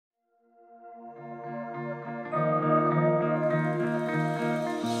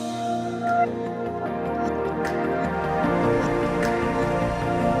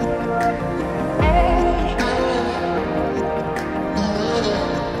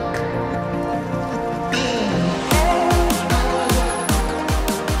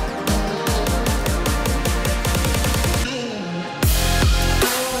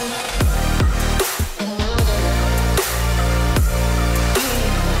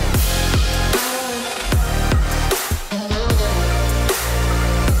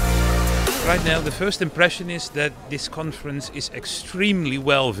Right now, the first impression is that this conference is extremely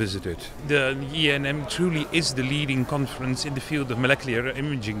well visited. The EANM truly is the leading conference in the field of molecular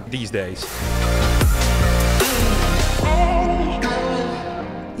imaging these days.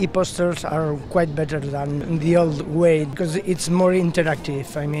 E-posters are quite better than the old way because it's more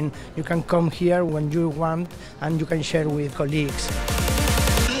interactive. I mean, you can come here when you want and you can share with colleagues.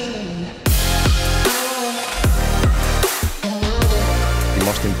 The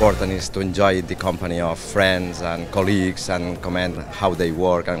most important is to enjoy the company of friends and colleagues and comment how they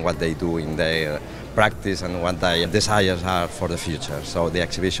work and what they do in their practice and what their desires are for the future. So the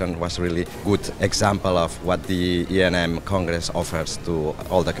exhibition was really a good example of what the EANM Congress offers to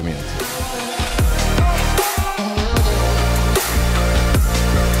all the community.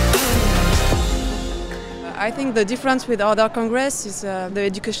 I think the difference with other congress is the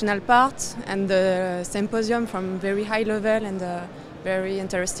educational part and the symposium from very high level and very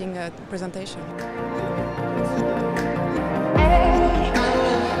interesting presentation.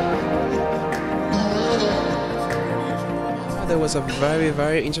 There was a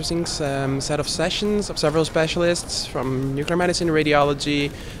very interesting set of sessions of several specialists from nuclear medicine,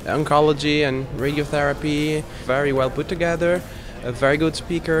 radiology, oncology and radiotherapy. Very well put together. Very good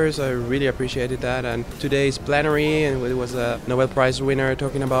speakers, I really appreciated that. And today's plenary, and it was a Nobel Prize winner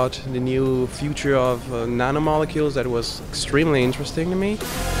talking about the new future of nanomolecules. That was extremely interesting to me.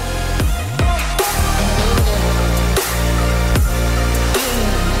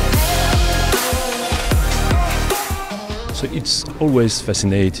 So it's always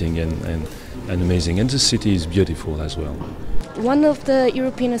fascinating and amazing, and the city is beautiful as well. One of the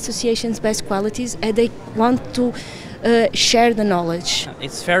European Association's best qualities is they want to share the knowledge.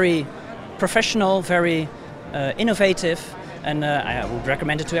 It's very professional, very innovative, and I would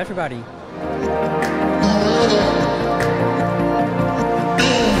recommend it to everybody.